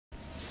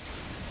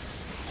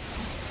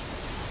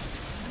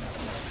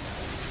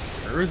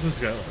Where is this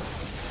going?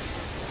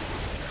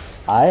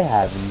 I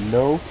have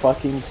no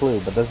fucking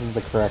clue, but this is the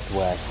correct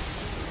way.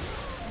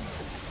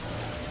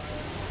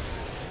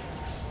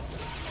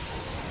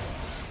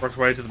 Worked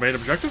way to the main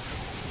objective?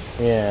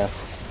 Yeah.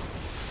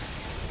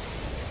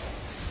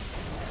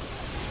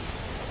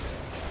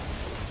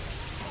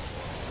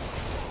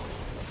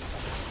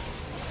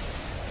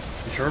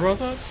 You sure about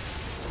that?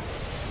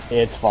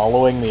 It's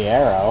following the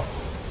arrow.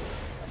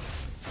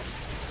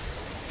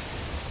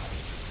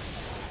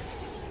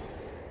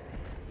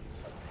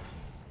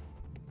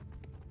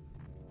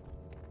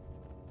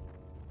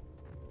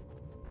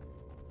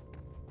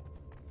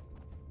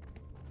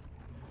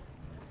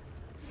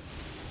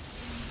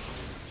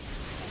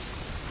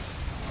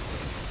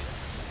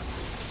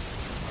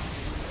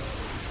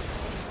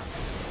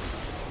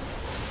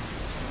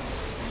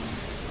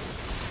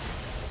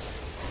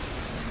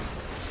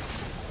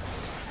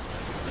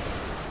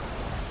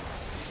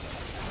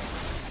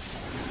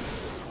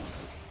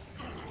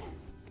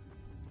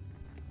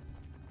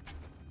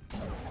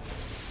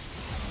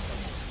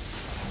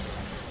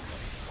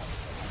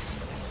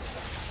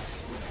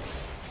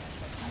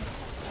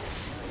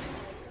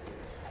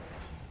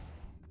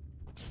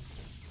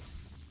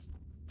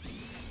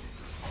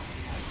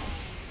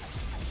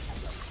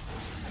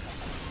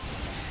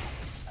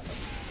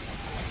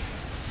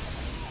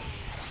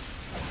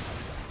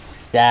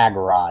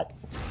 Dagrot.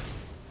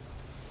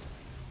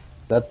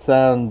 That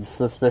sounds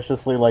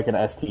suspiciously like an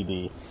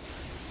STD.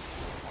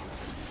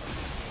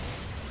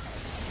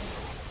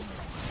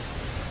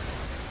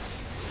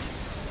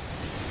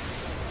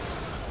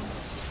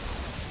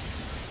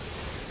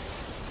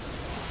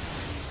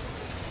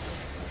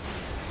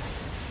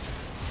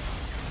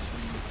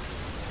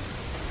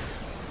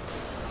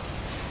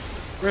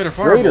 Greater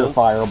Greater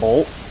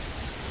Firebolt. Firebolt.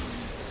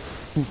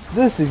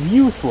 This is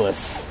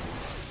useless.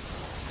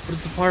 But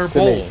it's a To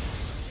firebolt. me.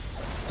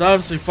 It's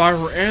obviously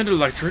fire and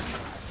electric.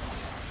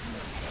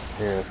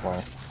 Seriously.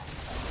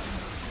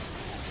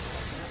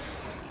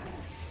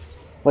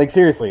 Like,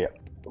 seriously,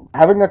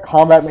 having a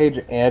combat mage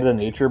and a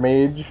nature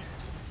mage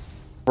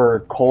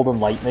for cold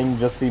and lightning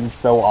just seems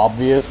so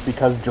obvious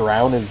because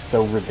Drown is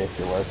so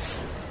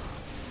ridiculous.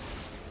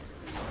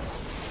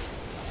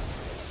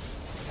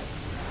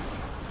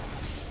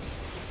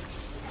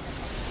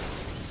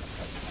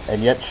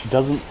 And yet she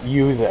doesn't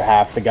use it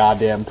half the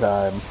goddamn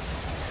time.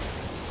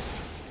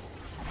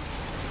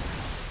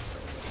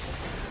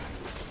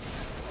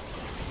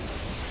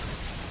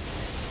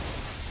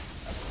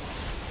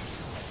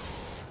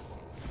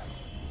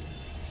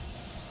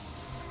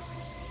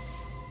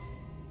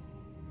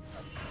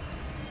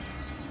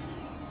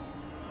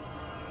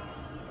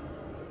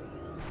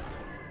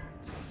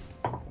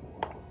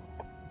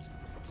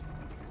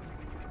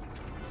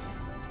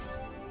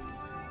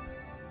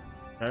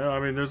 Yeah,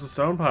 I mean, there's a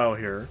stone pile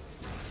here.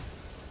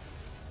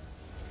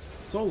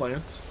 So,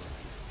 Lance.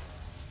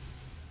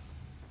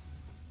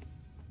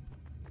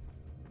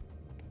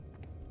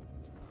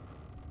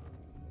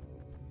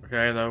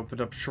 Okay, that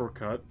opened up a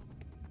shortcut.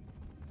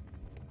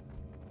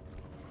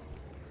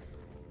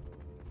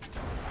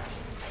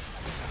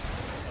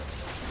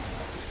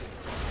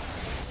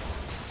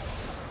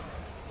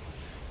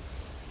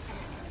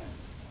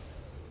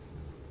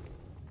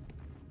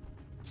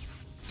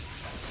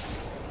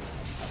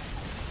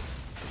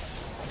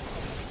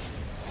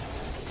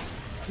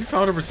 You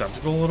found a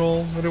receptacle at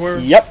all anywhere?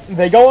 Yep,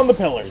 they go on the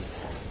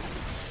pillars.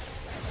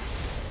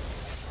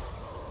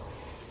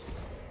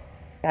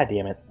 God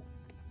damn it.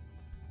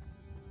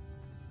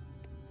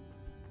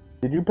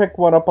 Did you pick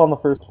one up on the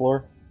first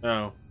floor?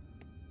 No.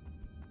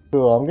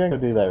 Cool, I'm gonna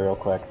do that real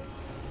quick.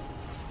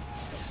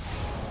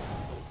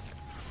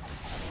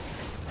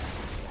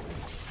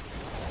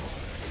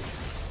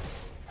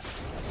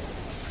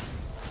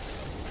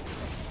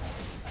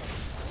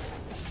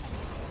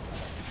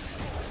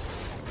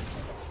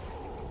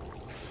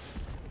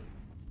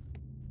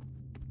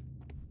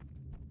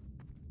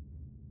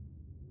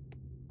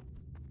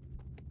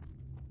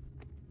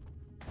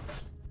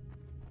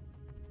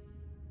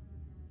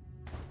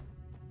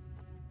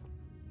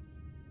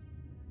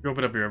 You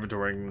open up your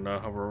inventory and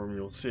hover room,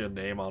 you'll see a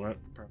name on it.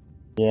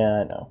 Yeah,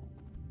 I know.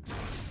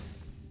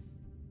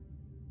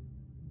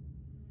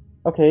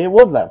 Okay, it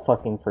was that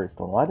fucking first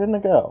one. Why didn't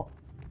it go?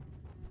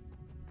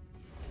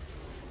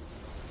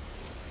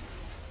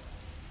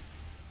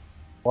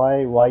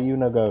 Why you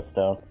no go,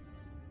 Stone?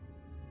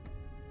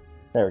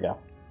 There we go.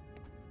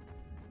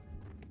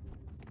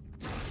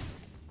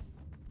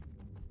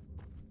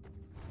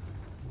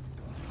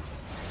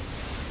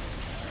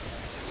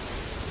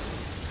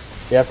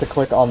 You have to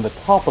click on the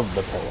top of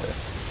the pillar.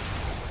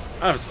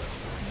 Obviously.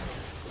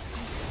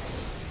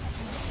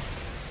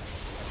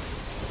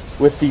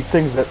 With these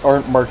things that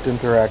aren't marked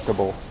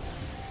interactable.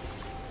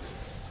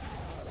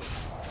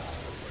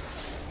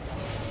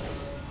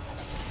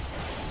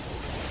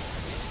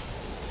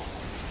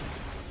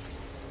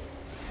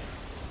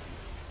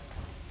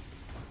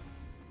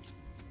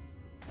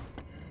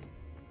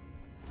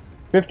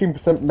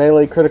 %15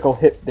 melee critical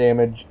hit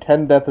damage,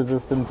 10 death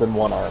resistance, and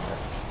 1 armor.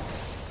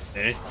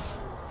 Eh?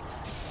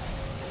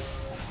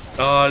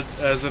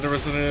 As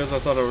interesting as I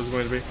thought it was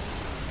going to be.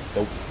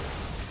 Nope.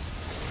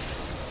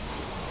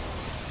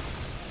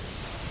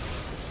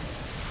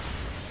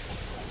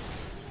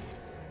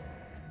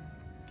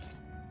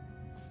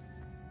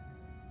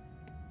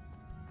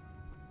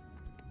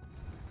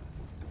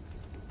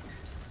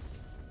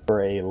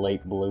 For a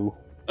light blue.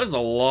 There's a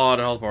lot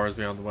of health bars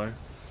beyond the way.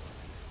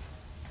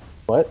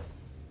 What?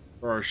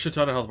 There are a shit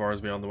ton of health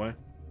bars beyond the way.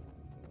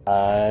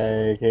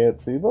 I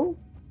can't see them?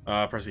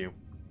 Press U.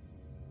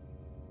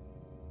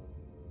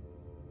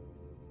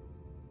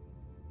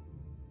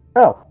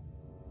 Oh.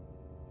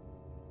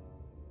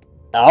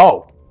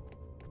 Oh.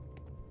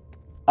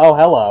 Oh,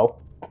 hello.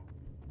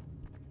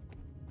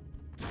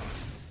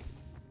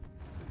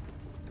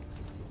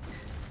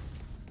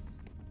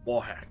 Wall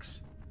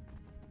hacks.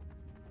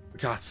 We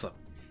got some.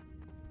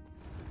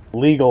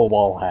 Legal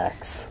wall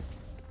hacks.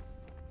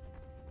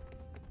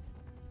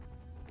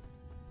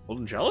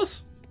 Golden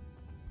Chalice?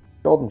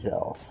 Golden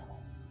shells.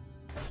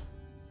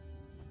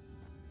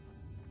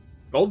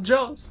 Golden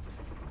Chalice?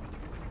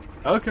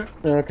 Okay.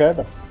 Okay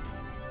then.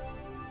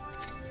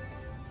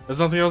 There's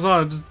nothing else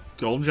on it, just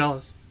Golden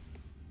Chalice.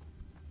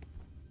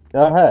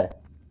 Oh, hey.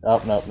 Oh,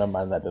 no, never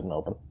mind, that didn't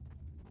open.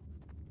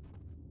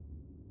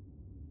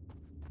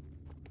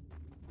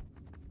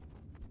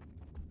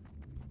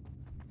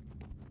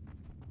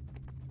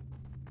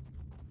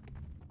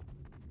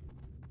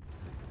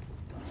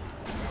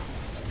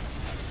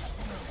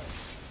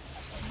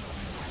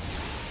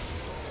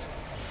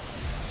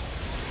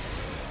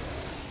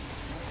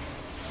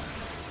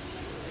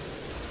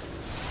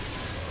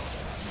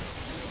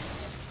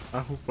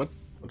 What?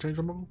 What changed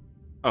on?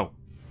 Oh.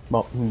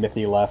 Well,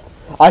 Mithy left.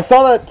 I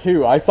saw that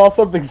too. I saw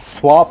something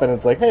swap and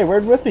it's like, hey,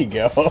 where'd Mithy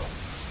go?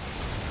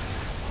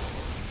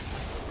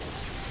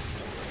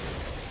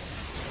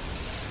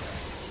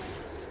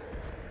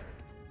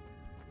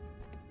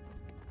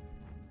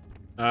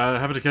 I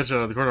happened to catch it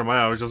out of the corner of my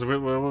eye. I was just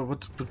like,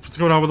 what's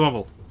going on with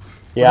Mumble?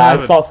 Yeah, I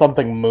saw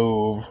something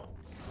move.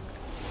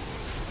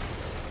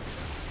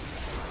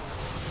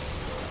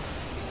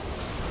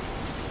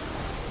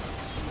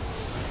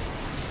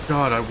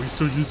 God, we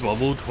still use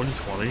Mumble in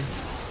 2020?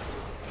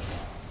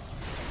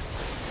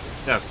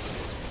 Yes.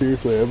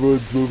 Seriously,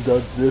 everyone's moved on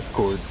to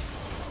Discord.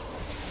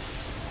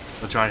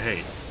 Which I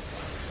hate.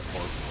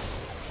 Or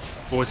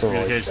voice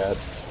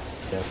communications.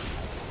 Yeah.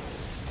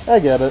 I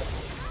get it.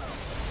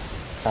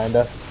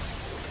 Kinda.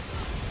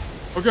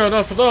 Okay,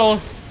 enough for Fidela.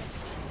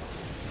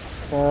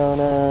 Oh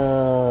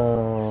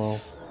no.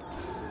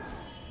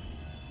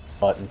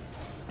 Button.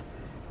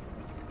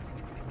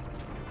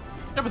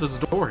 Yeah, but there's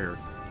a door here.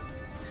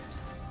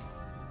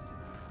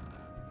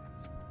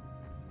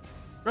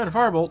 Red a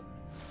firebolt.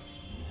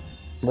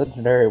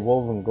 Legendary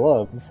woven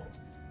gloves.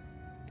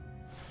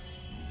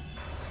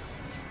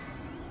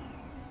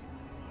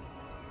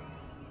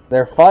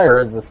 They're fire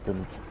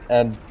resistant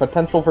and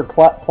potential for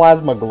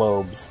plasma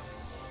globes.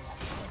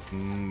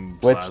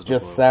 Which Plasma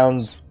just globes.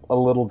 sounds a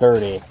little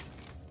dirty.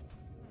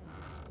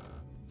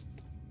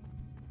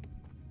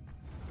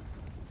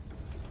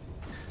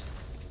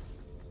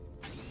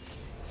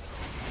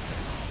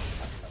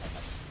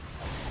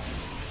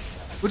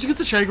 Would you get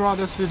the Shagrod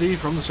SVD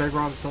from the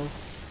Shagrod itself?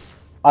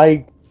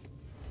 I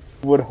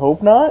would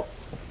hope not.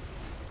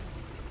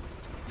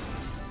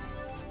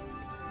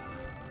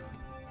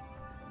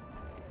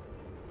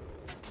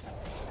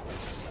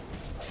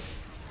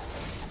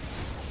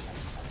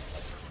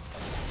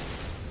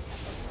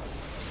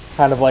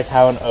 Kind of like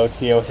how an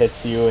OTO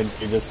hits you and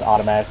you just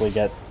automatically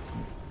get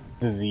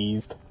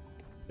diseased.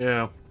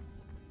 Yeah.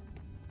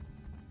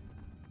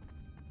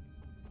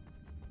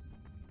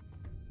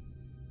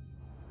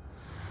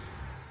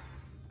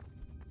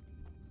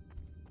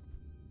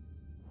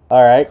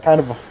 Alright, kind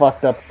of a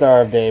fucked up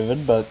Star of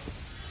David, but...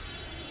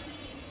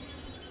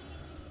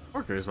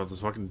 I'm curious about this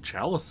fucking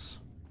chalice.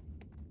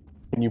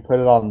 Can you put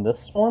it on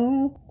this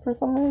one for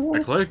some reason? I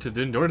clicked, it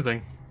didn't do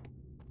anything.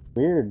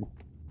 Weird.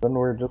 Then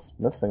we're just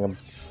missing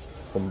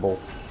a symbol.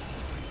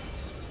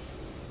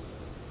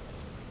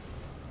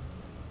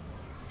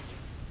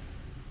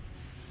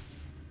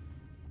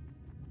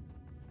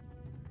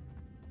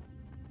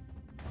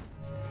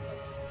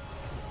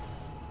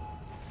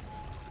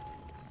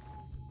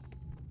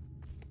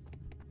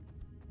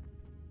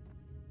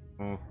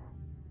 Hmm.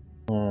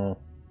 Hmm.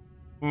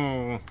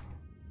 Hmm.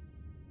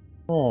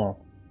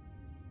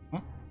 Hmm.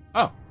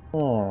 Oh.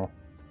 Hmm.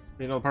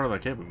 You know, part of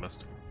that cave we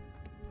missed.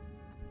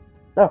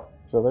 Oh,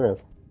 so there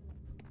is.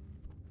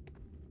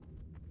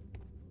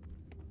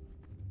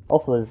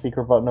 Also, there's a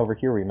secret button over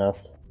here we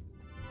missed.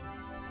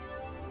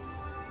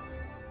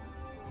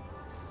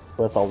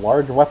 With a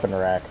large weapon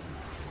rack.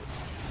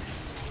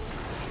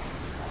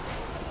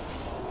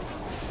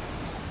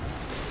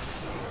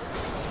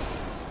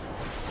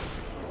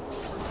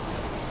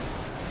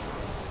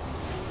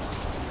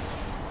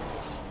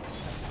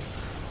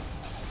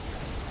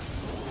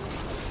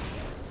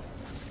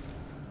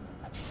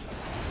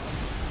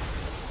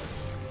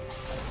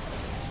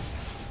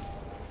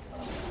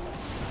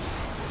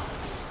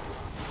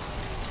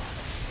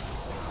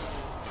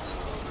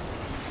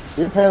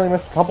 We apparently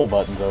missed a couple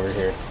buttons over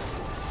here.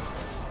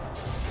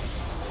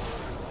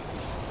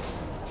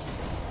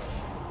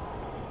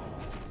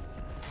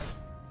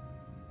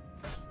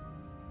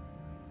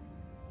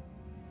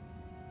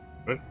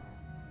 What?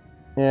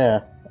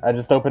 Yeah, I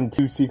just opened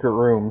 2 secret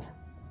rooms.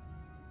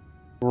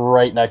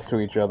 Right next to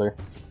each other.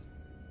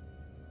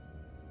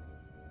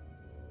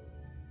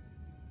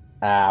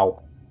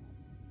 Ow.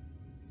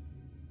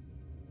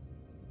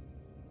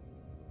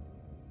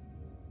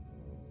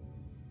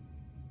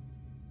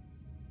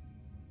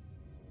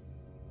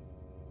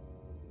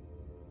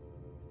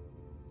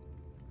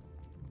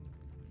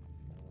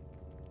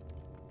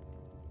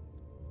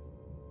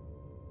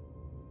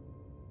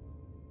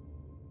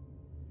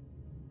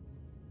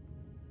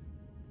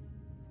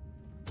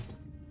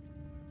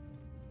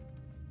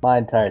 My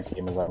entire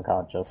team is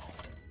unconscious.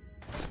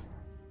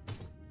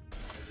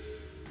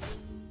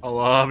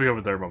 I'll be over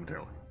there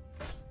momentarily.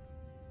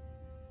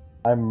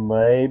 I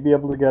may be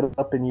able to get it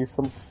up and use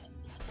some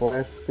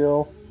splash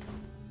skill.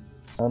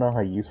 I don't know how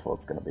useful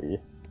it's gonna be.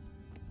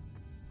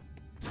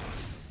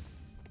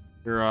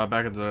 You're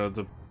back at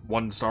the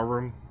 1-star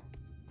room?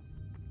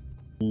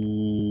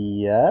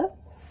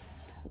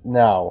 Yes?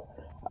 No.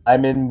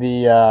 I'm in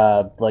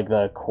the, like,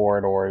 the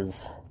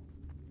corridors.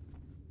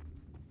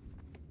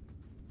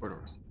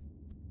 Corridors.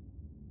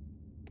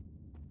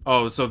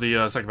 Oh, so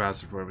the second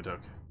passageway we took.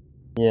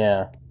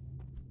 Yeah.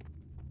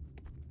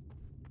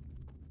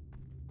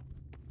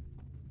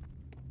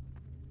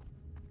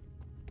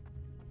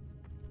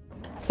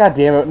 God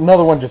damn it,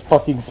 another one just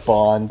fucking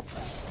spawned.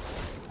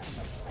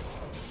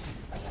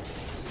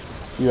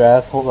 You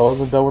assholes, I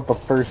wasn't done with the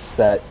first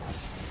set.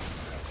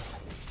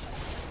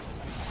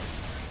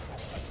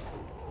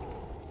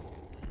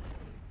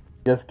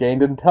 Just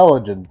gained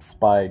intelligence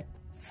by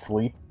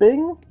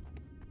sleeping?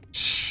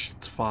 Shh,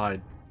 it's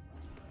fine.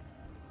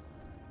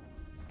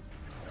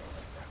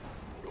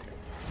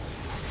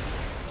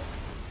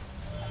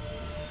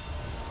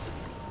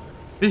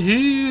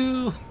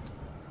 Heal.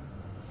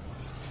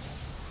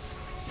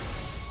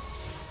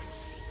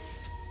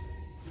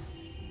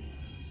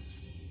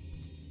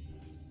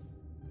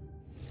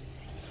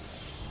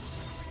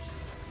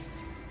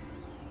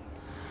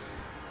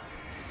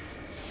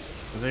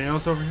 Anything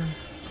else over here?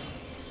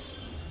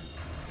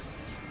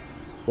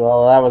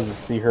 Well, that was the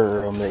secret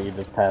room that you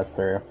just passed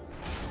through.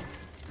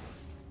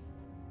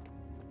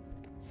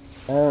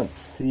 I don't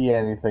see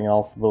anything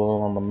else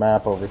below on the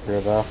map over here,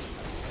 though.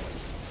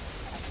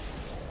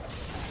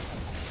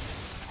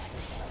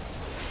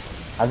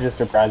 I'm just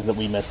surprised that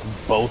we missed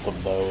both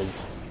of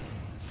those.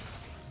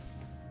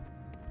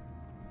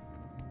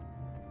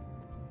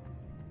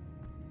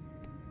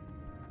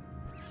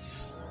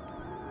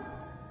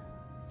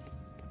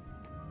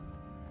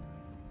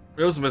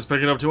 We also missed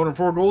picking up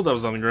 204 gold that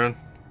was on the ground.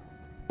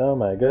 Oh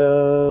my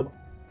god.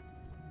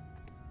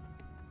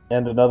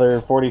 And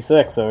another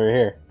 46 over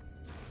here.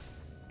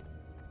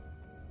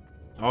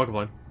 I won't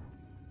complain.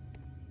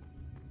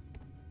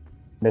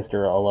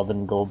 Mr.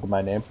 11 gold to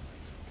my name.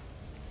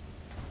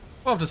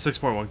 Well, up to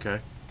 6.1k.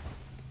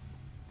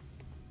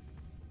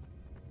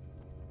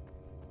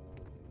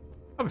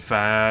 I'll be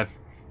fine.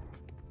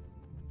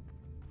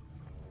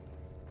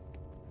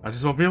 I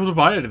just won't be able to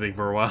buy anything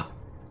for a while.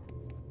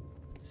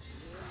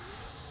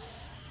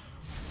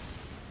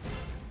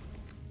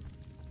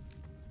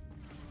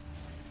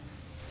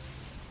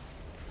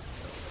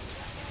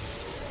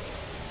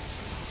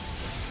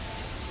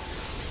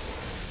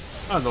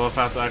 I don't know if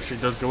that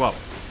actually does go up.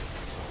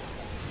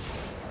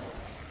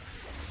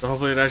 So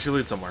hopefully it actually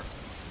leads somewhere.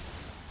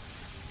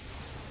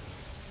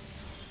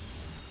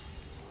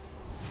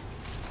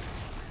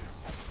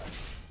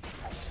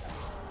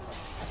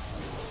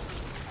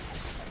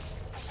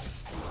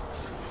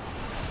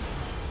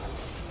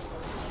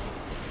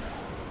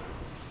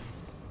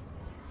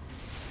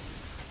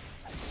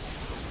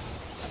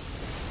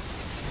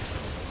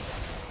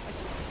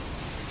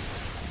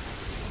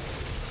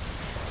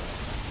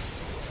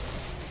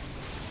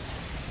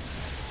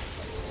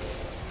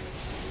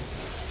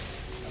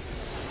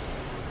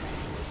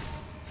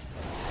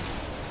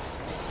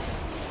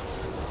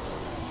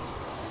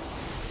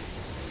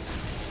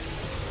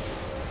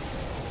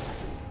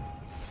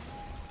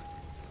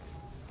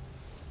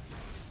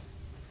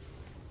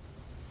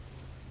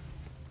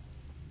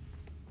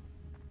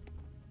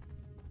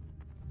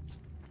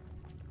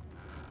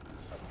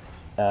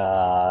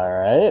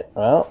 Alright,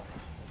 well.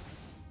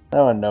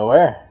 That went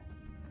nowhere.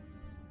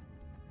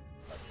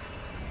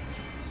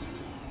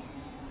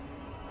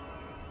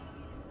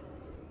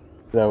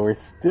 So we're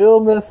still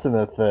missing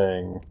a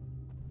thing.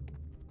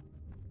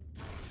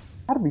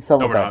 Gotta be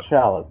something with that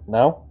shallot,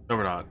 no? No,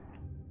 we're not.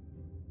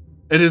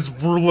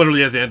 We're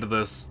literally at the end of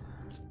this.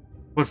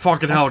 But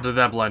fucking hell did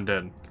that blend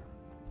in?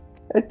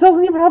 It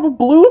doesn't even have a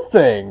blue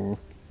thing!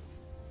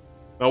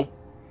 Nope.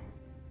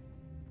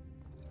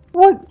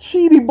 What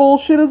cheaty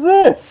bullshit is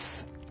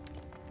this?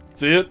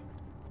 See it?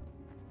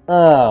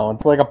 Oh,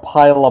 it's like a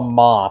pile of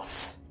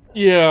moss.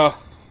 Yeah.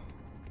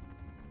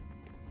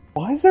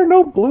 Why is there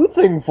no blue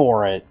thing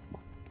for it?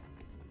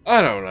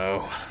 I don't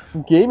know. The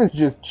game is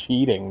just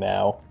cheating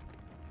now.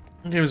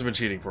 The game's been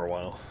cheating for a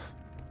while.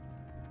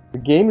 The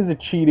game is a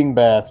cheating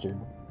bastard.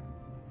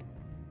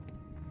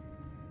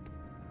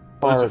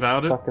 At least we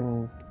found it.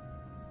 Fucking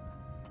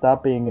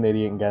stop being an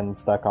idiot and getting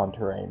stuck on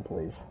terrain,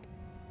 please.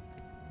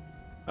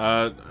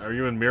 Are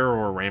you in mirror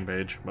or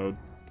rampage mode?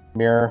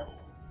 Mirror.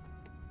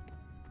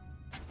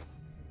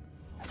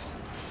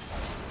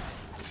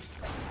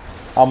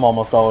 I'm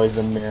almost always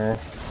in mirror.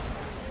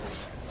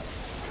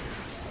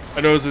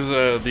 I notice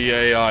there's the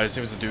AI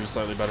seems to do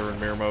slightly better in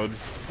mirror mode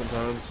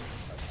sometimes.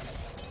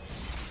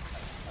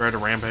 Compared to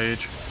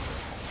rampage.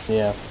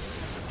 Yeah.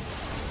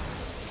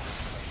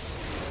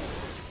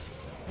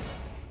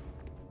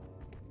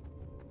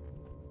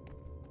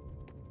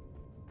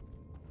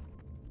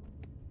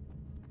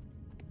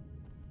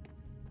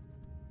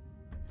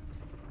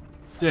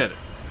 Did it.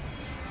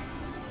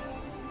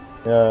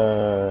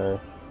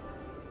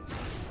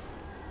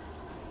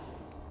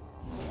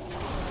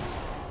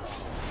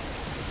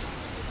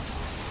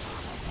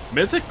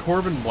 Mythic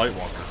Corbin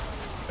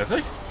Blightwalker.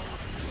 Mythic?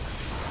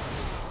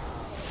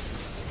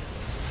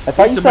 I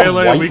thought you said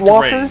White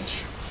Walker?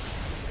 Range.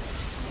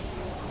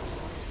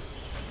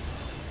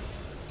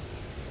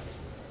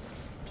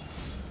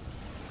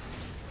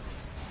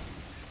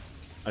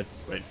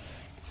 Wait.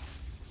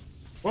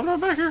 What am I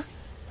back here?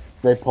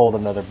 They pulled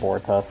another boar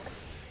tusk.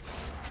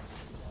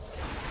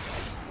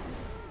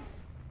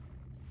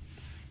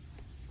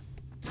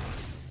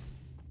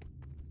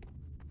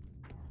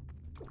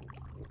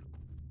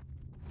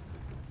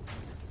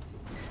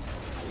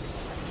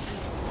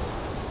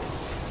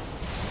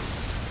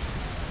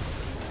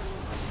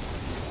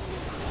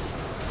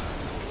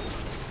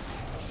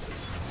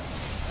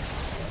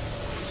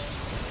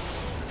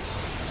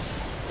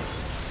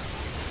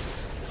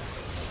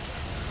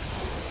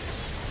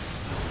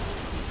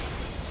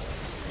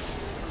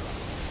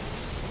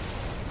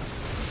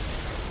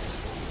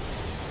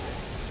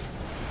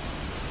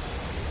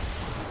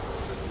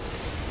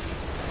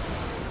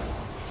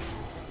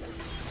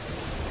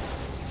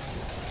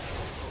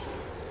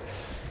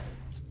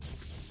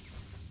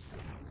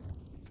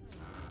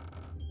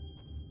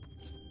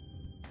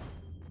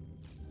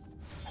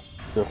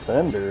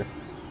 Defender.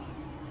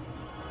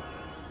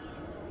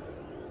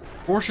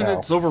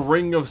 Fortunate Silver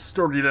Ring of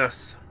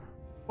Sturdiness.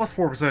 Plus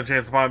 4%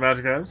 chance to find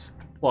magic items.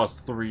 Plus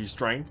 3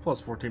 strength.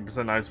 Plus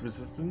 14% ice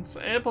resistance.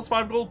 And plus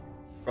 5 gold.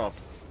 Dropped.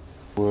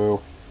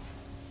 Whoa.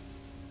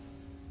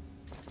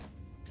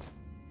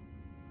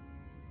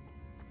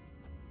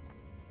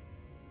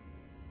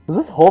 Is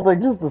this whole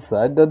thing just a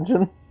side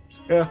dungeon?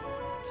 Yeah.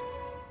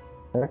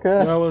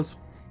 Okay. Yeah, it was.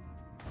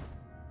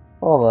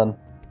 Well then.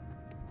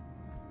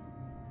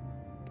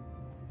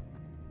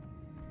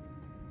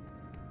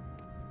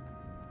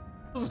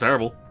 This is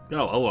terrible. Got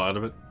a level out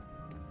of it.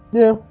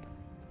 Yeah.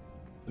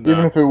 And,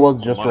 even if it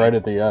was just money. right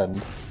at the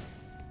end.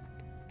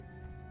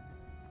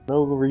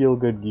 No real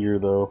good gear,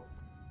 though.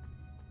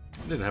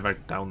 I didn't head back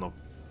down, though.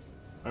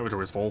 My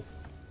inventory's full.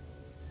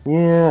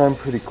 Yeah, I'm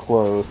pretty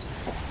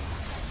close.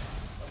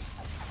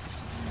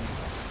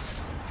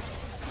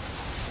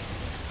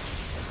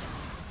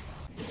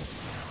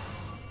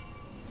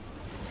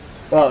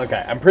 Well,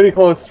 okay, I'm pretty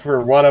close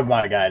for one of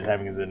my guys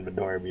having his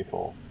inventory be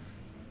full.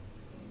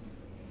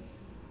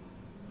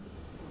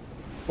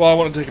 Well, I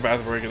want to take a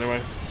bathroom break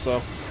anyway,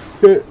 so.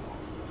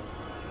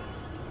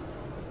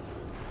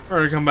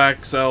 Alright, come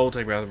back, sell,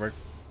 take a bathroom break.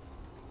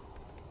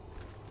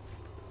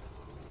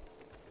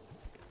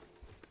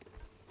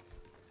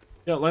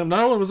 Yeah, like,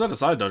 not only was that a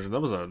side dungeon, that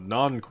was a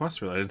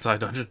non-quest related side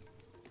dungeon.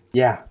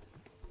 Yeah.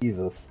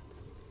 Jesus.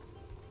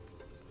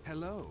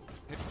 Hello.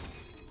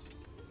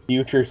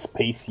 Future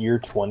Space Year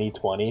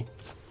 2020.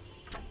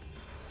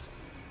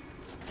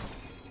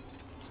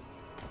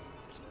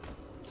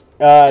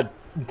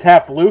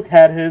 Tef, Luke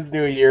had his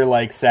new year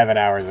like 7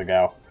 hours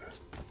ago.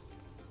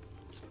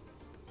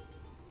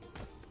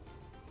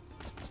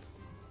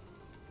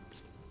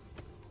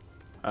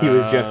 He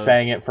was just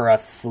saying it for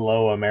us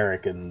slow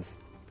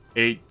Americans.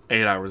 8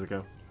 hours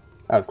ago.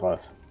 That was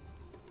close.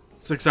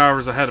 6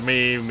 hours ahead of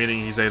me,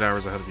 meaning he's 8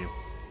 hours ahead of you.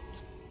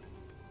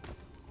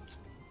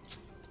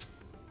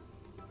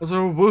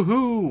 So,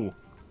 woohoo!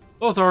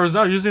 Lothar is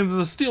now using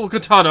the steel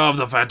katana of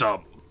the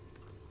Phantom.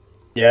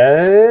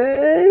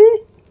 Yay!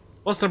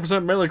 Plus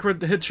 10% melee crit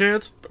hit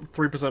chance,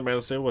 3%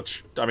 mana steel,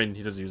 which, I mean,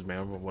 he doesn't use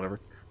mana, but whatever.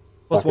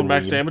 Plus Fucking 1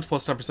 max weed. damage,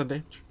 plus 10%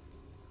 damage.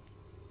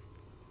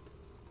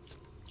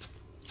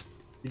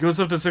 He goes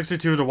up to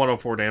 62 to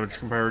 104 damage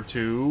compared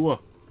to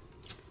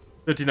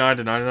 59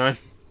 to 99.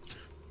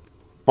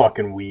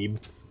 Fucking weeb.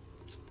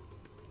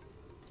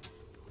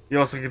 You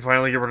also can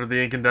finally get rid of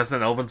the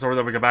incandescent elven sword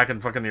that we got back in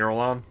fucking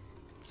Eurolon.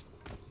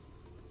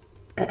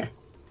 What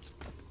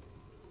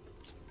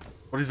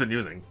he's been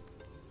using.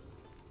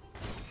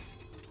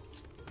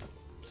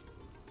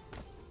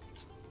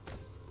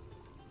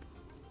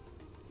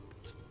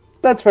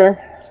 That's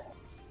fair.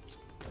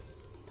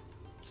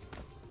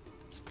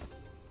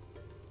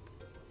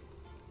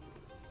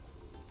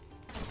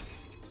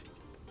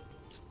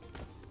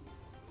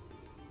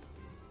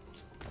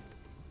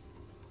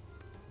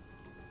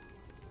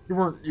 You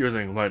weren't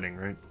using lightning,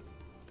 right?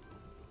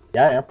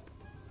 Yeah, yeah.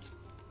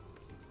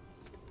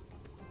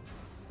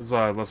 It's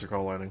Lesser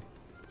Call Lightning.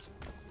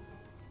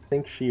 I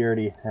think she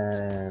already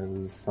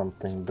has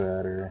something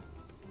better.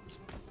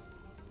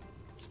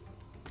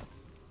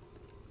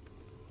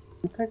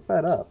 Who picked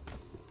that up?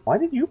 Why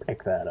did you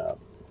pick that up?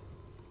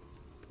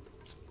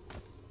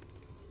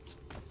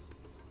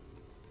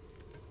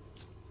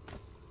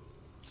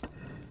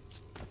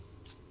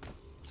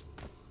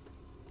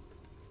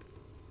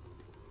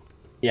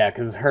 Yeah,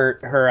 because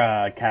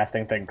her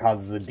casting thing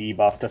causes a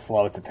debuff to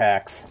slow its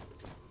attacks.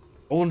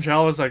 Golden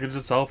Chalice I could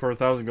just sell for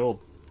 1,000 gold.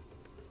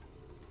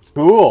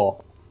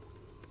 Cool.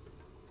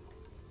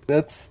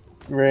 That's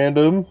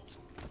random.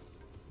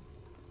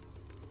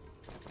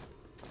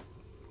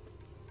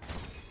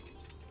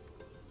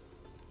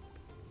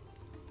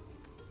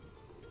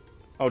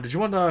 Oh, did you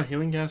want a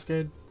Healing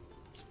Cascade?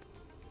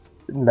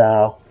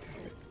 No.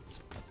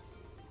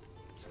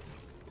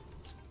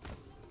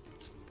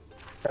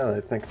 Now that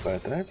I think about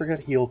it, did I forget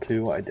heal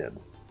 2? I did.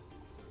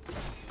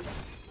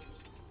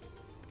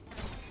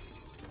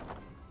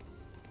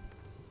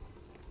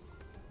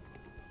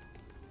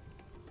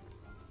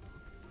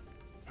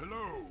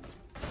 Hello.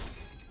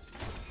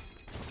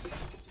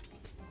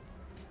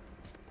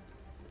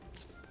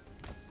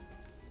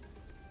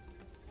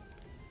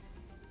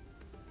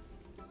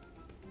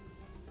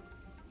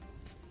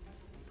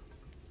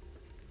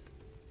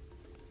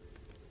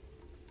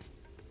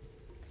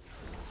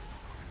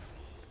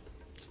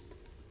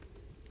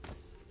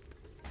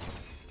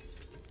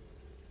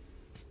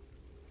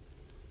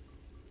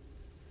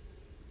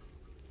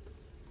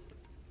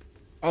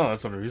 Oh,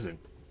 that's what I'm using.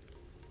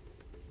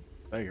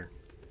 Dagger.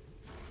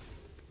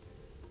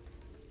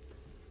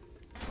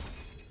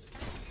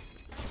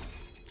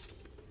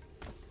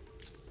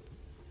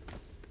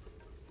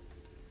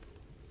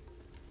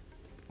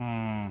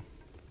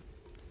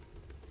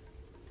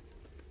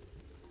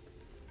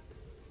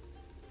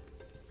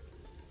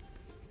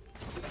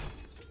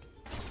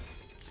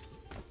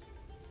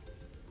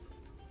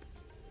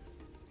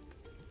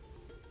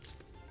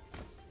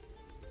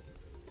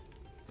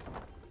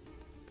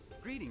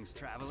 Greetings,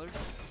 traveler.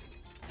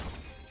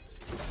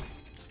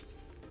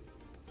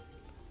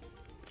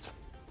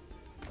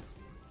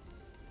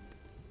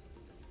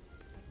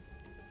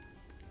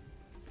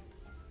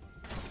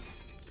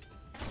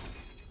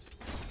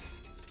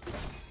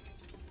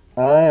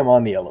 I am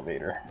on the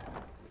elevator.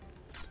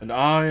 And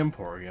I am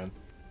poor again.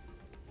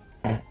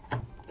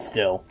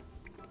 Still.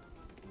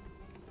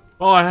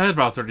 Well, I had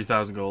about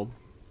 30,000 gold.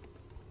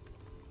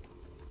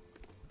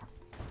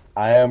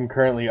 I am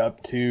currently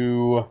up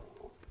to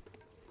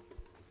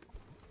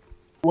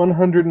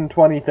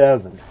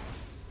 120,000.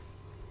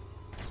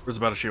 There's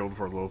about a shield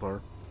for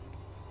Lothar.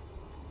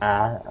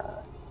 Ah.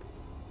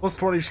 Plus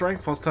 20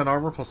 strength, plus 10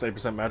 armor, plus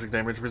 8% magic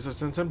damage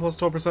resistance, and plus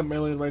 12%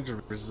 melee and range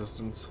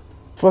resistance.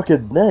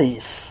 Fucking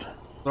nice.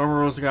 The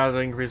armor also got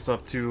increased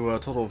up to a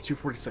total of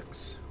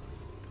 246.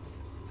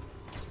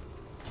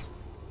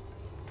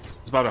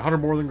 It's about 100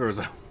 more than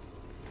Gerza.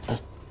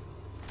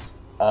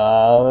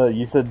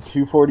 You said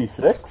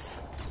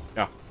 246?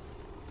 Yeah.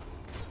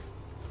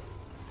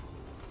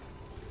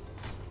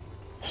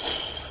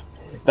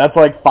 That's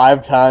like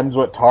 5 times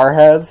what Tar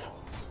has.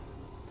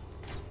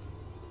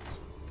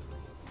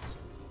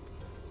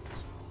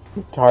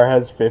 Tar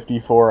has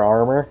 54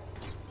 armor.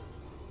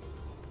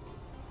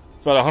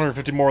 It's about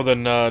 150 more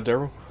than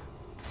Daru.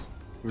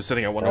 He was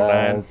sitting at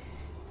 109.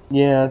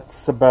 Yeah,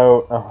 it's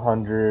about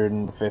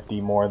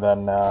 150 more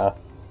than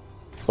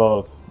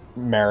both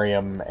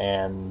Miriam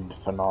and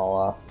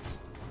Finala.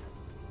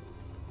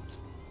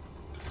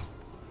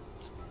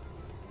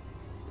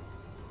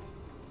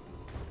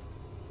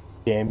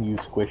 Damn you,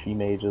 squishy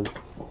mages.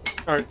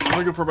 Alright, I'm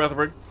gonna go for a bathroom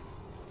break.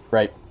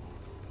 Right.